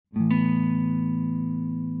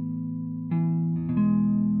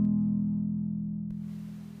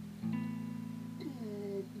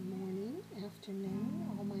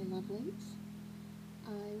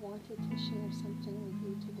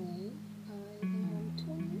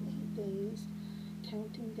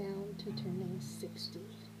counting down to turning 60.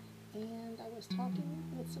 And I was talking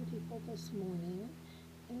with some people this morning,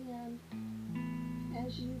 and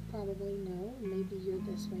as you probably know, maybe you're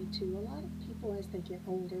this way too, a lot of people as they get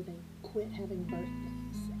older, they quit having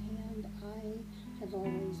birthdays. And I have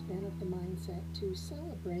always been of the mindset to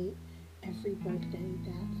celebrate every birthday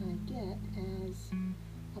that I get as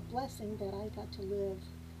a blessing that I got to live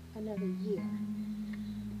another year.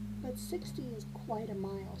 But 60 is quite a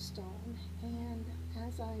milestone, and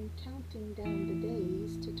as I'm counting down the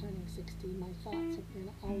days to turning 60, my thoughts have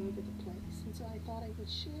been all over the place, and so I thought I would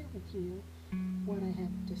share with you what I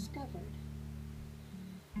have discovered.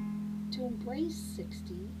 To embrace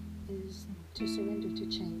 60 is to surrender to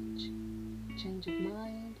change of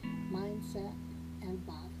mind, mindset, and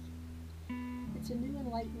body. It's a new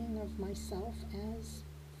enlightening of myself as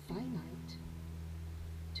finite,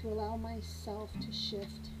 to allow myself to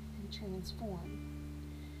shift and transform.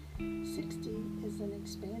 60 is an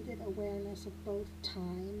expanded awareness of both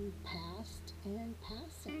time past and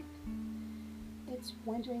passing. It's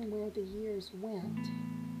wondering where the years went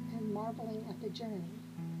and marveling at the journey,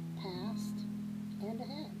 past and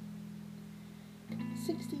ahead.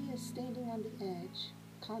 60 is standing on the edge,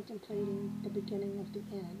 contemplating the beginning of the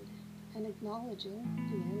end and acknowledging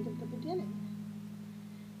the end of the beginning.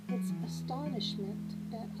 It's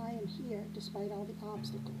astonishment that I am here despite all the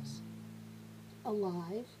obstacles,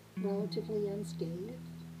 alive, relatively unscathed,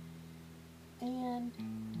 and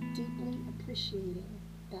deeply appreciating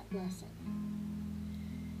that blessing.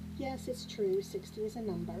 Yes, it's true, 60 is a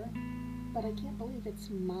number, but I can't believe it's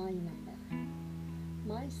my number.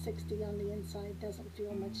 My 60 on the inside doesn't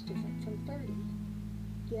feel much different from 30.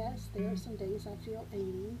 Yes, there are some days I feel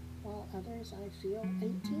 80, while others I feel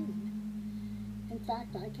 18. In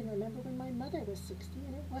fact, I can remember when my mother was 60,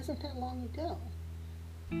 and it wasn't that long ago.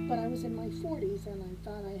 But I was in my 40s, and I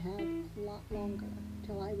thought I had a lot longer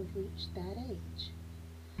till I would reach that age.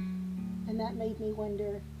 And that made me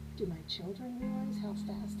wonder, do my children realize how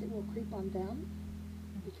fast it will creep on them?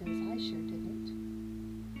 Because I sure didn't.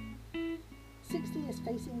 60 is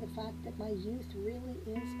facing the fact that my youth really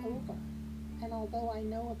is over. And although I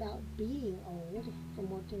know about being old from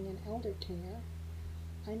working in elder care,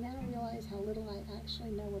 I now realize how little I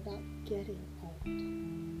actually know about getting old.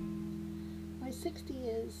 My 60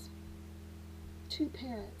 is 2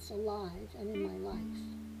 parents alive and in my life,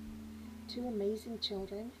 2 amazing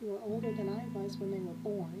children who are older than I was when they were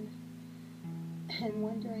born, and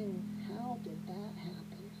wondering, how did that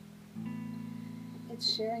happen?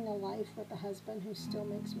 It's sharing a life with a husband who still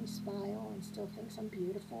makes me smile and still thinks I'm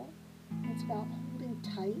beautiful. It's about holding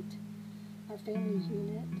tight our family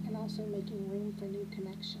unit and also making room for new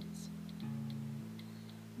connections.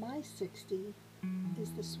 My 60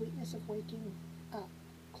 is the sweetness of waking up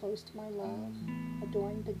close to my love,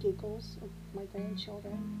 adoring the giggles of my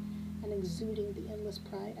grandchildren, and exuding the endless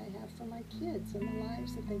pride I have for my kids and the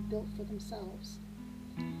lives that they've built for themselves.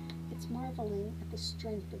 It's marveling at the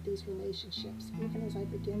strength of these relationships, even as I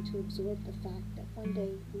begin to absorb the fact that one day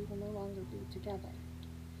we will no longer be together.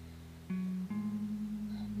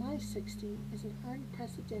 My 60 is an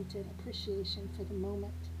unprecedented appreciation for the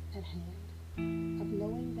moment at hand, of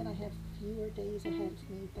knowing that I have fewer days ahead of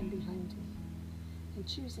me than behind me, and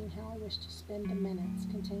choosing how I wish to spend the minutes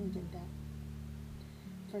contained in them.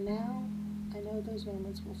 For now, I know those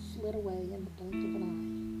moments will flit away in the blink of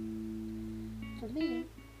an eye. For me,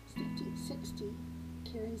 60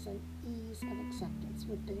 carries an ease of acceptance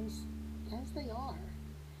with things as they are,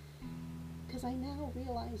 because I now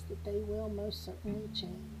realize that they will most certainly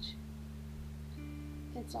change.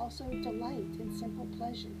 It's also delight in simple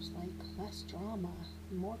pleasures like less drama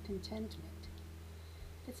and more contentment.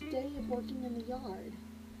 It's a day of working in the yard,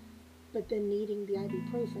 but then needing the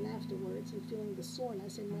ibuprofen afterwards and feeling the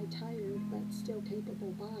soreness in my tired but still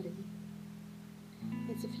capable body.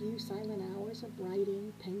 It's a few silent hours of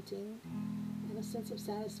writing, painting, and a sense of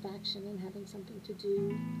satisfaction in having something to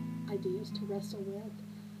do, ideas to wrestle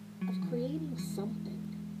with, of creating something.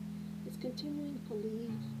 It's continuing to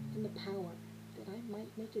believe in the power that I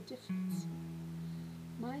might make a difference.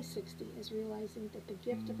 My 60 is realizing that the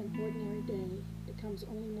gift of an ordinary day becomes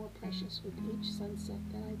only more precious with each sunset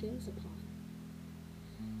that I gaze upon.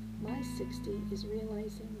 My 60 is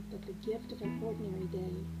realizing that the gift of an ordinary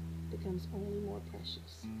day becomes only more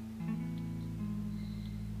precious.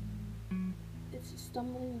 It's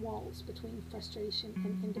stumbling walls between frustration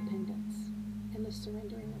and independence, and the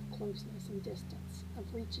surrendering of closeness and distance,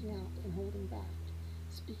 of reaching out and holding back,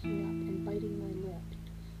 speaking up and biting my lip,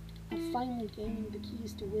 of finally gaining the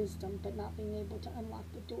keys to wisdom but not being able to unlock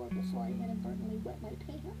the door before I inadvertently wet my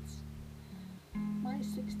pants. My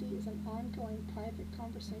 60 is an ongoing private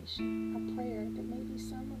conversation, a prayer that maybe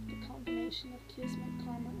some of the combination of kismet,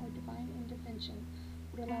 karma, or divine intervention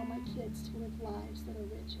would allow my kids to live lives that are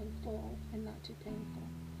rich and full and not too painful.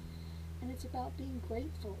 And it's about being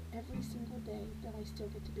grateful every single day that I still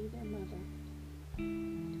get to be their mother.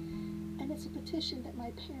 And it's a petition that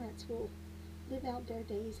my parents will live out their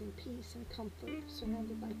days in peace and comfort,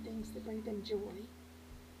 surrounded by things that bring them joy,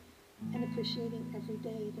 and appreciating every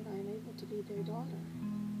day that I am able to be their daughter.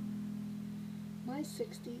 My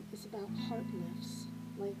 60 is about heart lifts,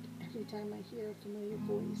 like every time I hear a familiar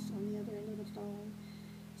voice on the other end of the phone,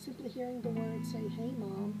 simply hearing the words say, "Hey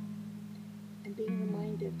Mom," and being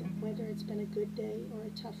reminded that whether it's been a good day or a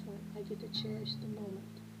tough one, I get to cherish the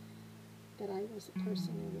moment that I was the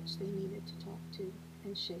person in which they needed to talk to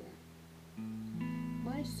and share.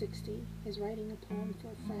 My 60 is writing a poem for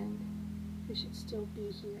a friend who should still be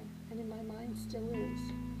here, and in my mind still is.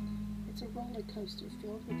 It's a roller coaster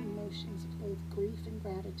filled with emotions of both grief and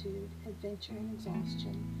gratitude, adventure and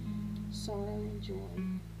exhaustion, sorrow and joy,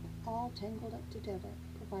 all tangled up together,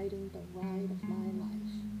 providing the ride of my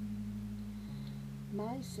life.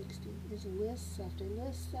 My 60 is lists after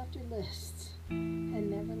lists after lists, and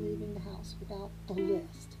never leaving the house without the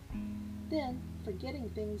list. Then forgetting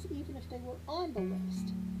things even if they were on the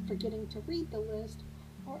list, forgetting to read the list,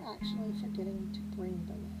 or actually forgetting to bring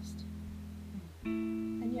the list.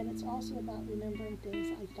 And yet it's also about remembering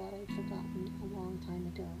things I thought I'd forgotten a long time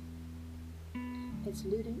ago. It's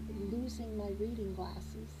losing my reading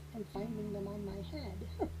glasses and finding them on my head.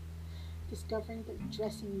 Discovering that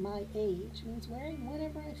dressing my age means wearing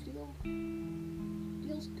whatever I feel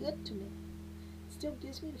feels good to me. It still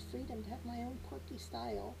gives me the freedom to have my own quirky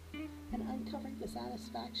style, and uncovering the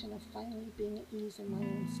satisfaction of finally being at ease in my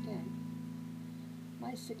own skin.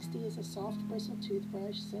 My 60 is a soft bristle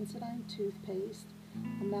toothbrush, Sensodyne toothpaste,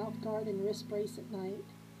 a mouth guard and wrist brace at night.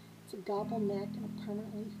 It's a gobble neck and a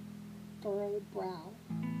permanently furrowed brow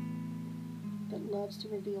that loves to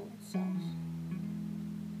reveal itself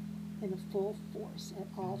in a full force at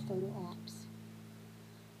all photo ops.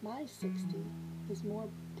 My 60 is more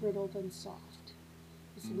brittle than soft.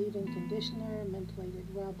 It's leave-in conditioner, mentholated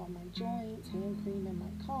rub on my joints, hand cream in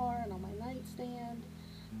my car and on my nightstand,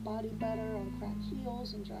 body butter on cracked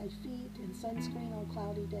heels and dry feet, and sunscreen on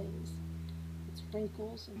cloudy days. It's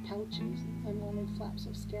wrinkles and pouches and unwanted flaps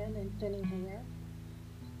of skin and thinning hair.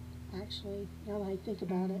 Actually, now that I think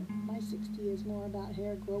about it, my 60 is more about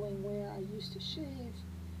hair growing where I used to shave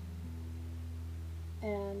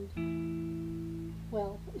and,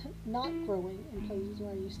 well, not growing in places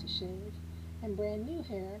where I used to shave, and brand new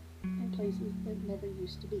hair in places that never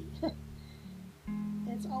used to be.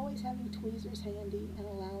 It's always having tweezers handy and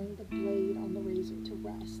allowing the blade on the razor to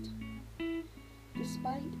rest.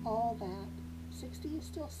 Despite all that, 60 is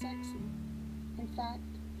still sexy. In fact,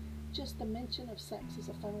 just the mention of sex is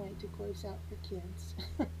a fun way to gross out your kids.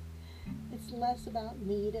 It's less about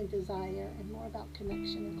need and desire and more about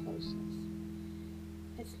connection and closeness.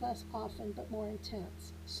 It's less often but more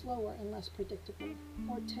intense, slower and less predictable,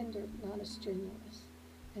 more tender but not as strenuous,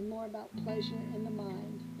 and more about pleasure in the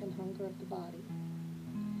mind than hunger of the body.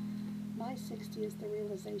 My 60 is the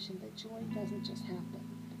realization that joy doesn't just happen,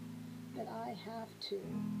 that I have to,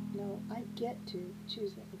 no, I get to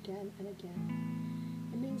choose it again and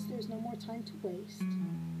again. It means there's no more time to waste.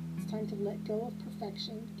 It's time to let go of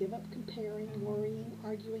perfection, give up comparing, worrying,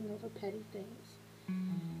 arguing over petty things.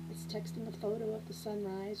 It's texting a photo of the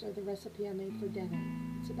sunrise or the recipe I made for dinner.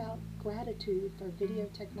 It's about gratitude for video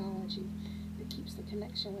technology that keeps the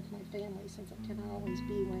connection with my family since I cannot always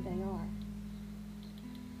be where they are.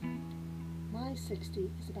 My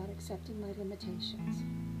 60 is about accepting my limitations,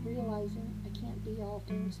 realizing I can't be all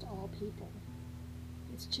things to all people.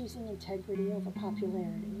 It's choosing integrity over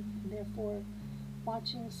popularity, and therefore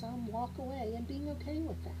watching some walk away and being okay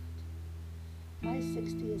with that. My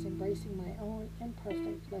 60 is embracing my own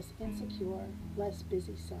imperfect, less insecure, less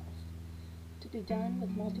busy self. To be done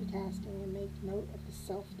with multitasking and make note of the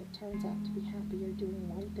self that turns out to be happier doing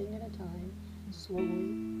one thing at a time,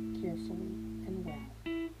 slowly, carefully, and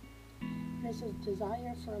well. It is a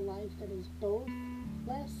desire for a life that is both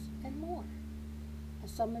less and more. A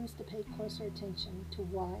summons to pay closer attention to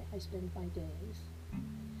why I spend my days,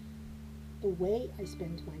 the way I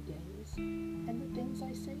spend my days, and the things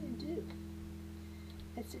I say and do.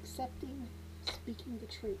 It's accepting, speaking the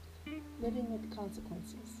truth, living with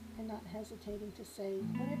consequences, and not hesitating to say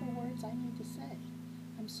whatever words I need to say.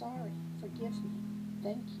 I'm sorry, forgive me,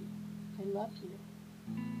 thank you, I love you.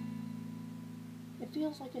 It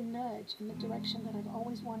feels like a nudge in the direction that I've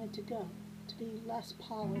always wanted to go, to be less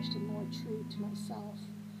polished and more true to myself,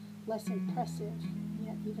 less impressive,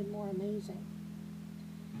 yet even more amazing.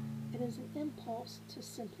 It is an impulse to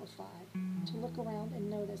simplify, to look around and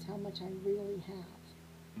notice how much I really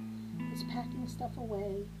have. It's packing stuff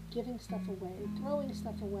away, giving stuff away, throwing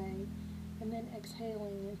stuff away, and then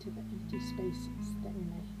exhaling into the empty spaces that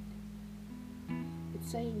remain.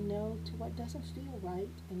 It's saying no to what doesn't feel right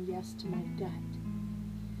and yes to my gut.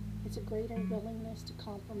 It's a greater willingness to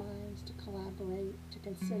compromise, to collaborate, to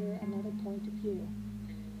consider another point of view.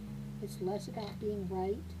 It's less about being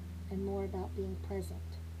right and more about being present.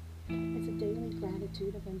 It's a daily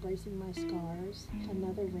gratitude of embracing my scars,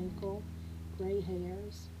 another wrinkle, gray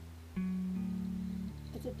hairs.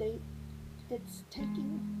 It's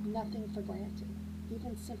taking nothing for granted,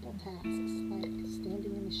 even simple tasks like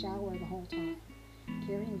standing in the shower the whole time,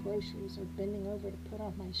 carrying groceries or bending over to put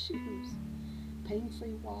on my shoes,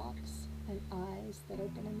 pain-free walks, and eyes that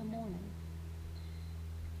open in the morning.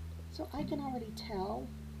 So I can already tell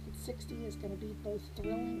that 60 is going to be both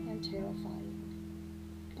thrilling and terrifying.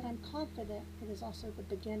 But I'm confident it is also the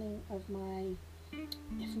beginning of my,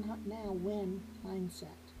 if not now, when mindset,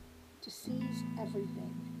 to seize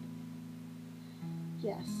everything.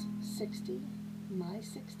 Yes, 60, my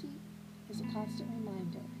 60, is a constant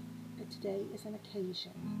reminder that today is an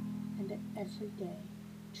occasion and that every day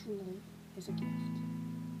truly is a gift.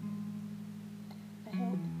 I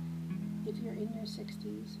hope if you're in your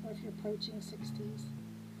 60s or if you're approaching 60s,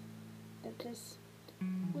 that this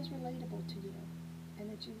was relatable to you and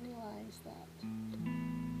that you realize that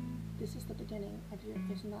this is the beginning of your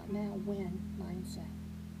if not now when mindset.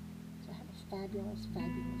 So have a fabulous,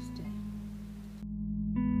 fabulous day.